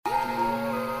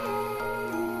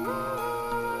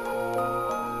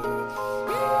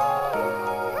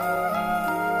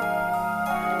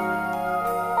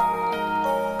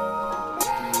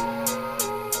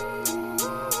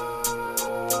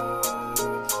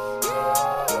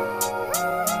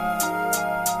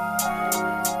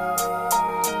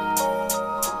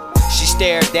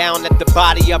stared down at the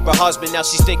body of her husband. Now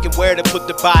she's thinking where to put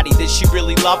the body. Did she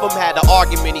really love him? Had an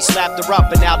argument, he slapped her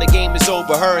up, and now the game is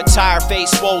over. Her entire face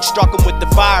swole, struck him with the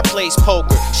fireplace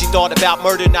poker. She thought about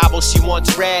murder novels she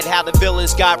once read, how the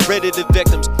villains got rid of the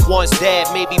victims once dead.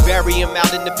 Maybe bury him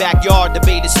out in the backyard,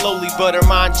 debated slowly, but her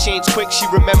mind changed quick. She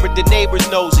remembered the neighbors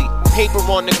nosy. Paper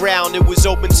on the ground, it was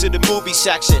open to the movie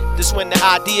section. This when the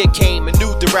idea came, a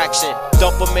new direction.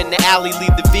 Dump him in the alley,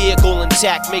 leave the vehicle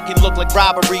intact, make it look like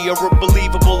robbery or a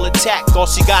believable attack. All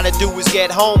she gotta do is get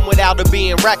home without her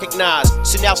being recognized.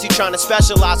 So now she trying to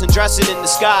specialize in dressing in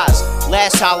disguise.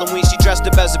 Last Halloween she dressed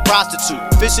up as a prostitute.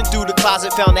 Fishing through the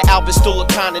closet, found that Albert still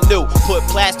looked kinda new. Put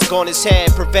plastic on his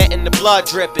head, preventing the blood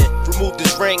dripping. Removed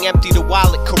his ring, emptied the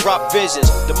wallet, corrupt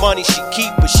visions. The money she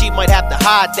keep, but she might have to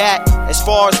hide that. As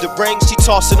far as the ring, she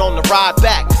tossed it on the ride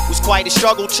back. Was quite a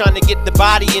struggle trying to get the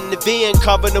body in the van.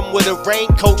 Covered him with a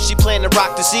raincoat she planned to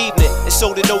rock this evening. And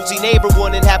so the nosy neighbor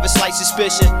wouldn't have a slight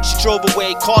suspicion. She drove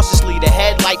away cautiously, the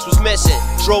headlights was missing.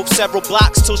 Drove several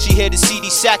blocks till she hit a seedy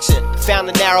section. Found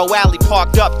a narrow alley,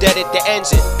 parked up dead at the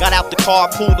engine. Got out the car,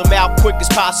 pulled him out quick as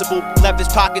possible. Left his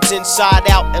pockets inside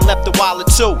out and left the wallet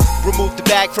too. Removed the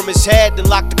bag from his head, then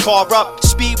locked the car up.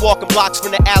 Speed walking blocks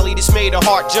from the alley, this made her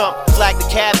heart jump. Flagged the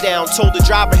cab down, told the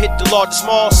driver hit the largest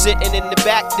mall. Sitting in the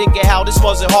back, thinking how this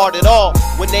wasn't hard at all.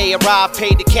 When they arrived,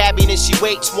 paid the cabbie and she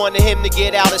waits. Wanted him to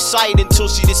get out of sight until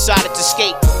she decided to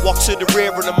skate. Walked to the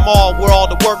rear of the mall where all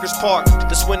the workers parked.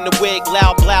 That's when the wig,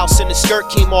 loud blouse, and the skirt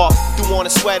came off. Threw on a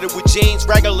sweater with jeans,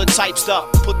 regular type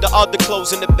stuff. Put the other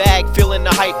clothes in the bag, feeling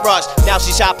the hype rush. Now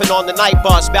she's hopping on the night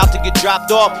bus, about to get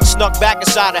dropped off. Snuck back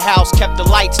inside the house, kept the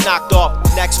lights knocked off.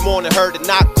 Next morning, heard a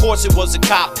knock, course it was a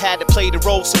cop. Had to play the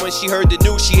role, so when she heard the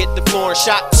news, she hit the floor and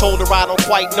shot. Told her I don't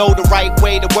quite know the right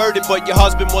way to word it, but your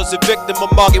husband was a victim of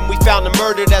mugging. We found him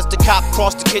murdered as the cop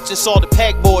crossed the kitchen, saw the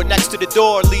pegboard next to the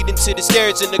door leading to the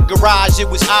stairs in the garage. It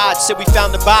was odd, said we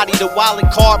found the body, the wallet,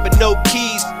 card, but no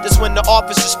keys. That's when the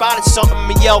officer spotted something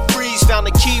and yelled freeze. Found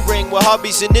a key ring with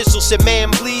hubby's initials, said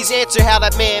man please answer how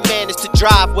that man managed to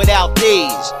drive without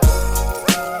these.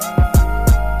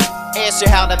 Answer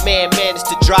how that man managed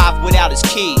to drive without his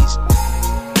keys.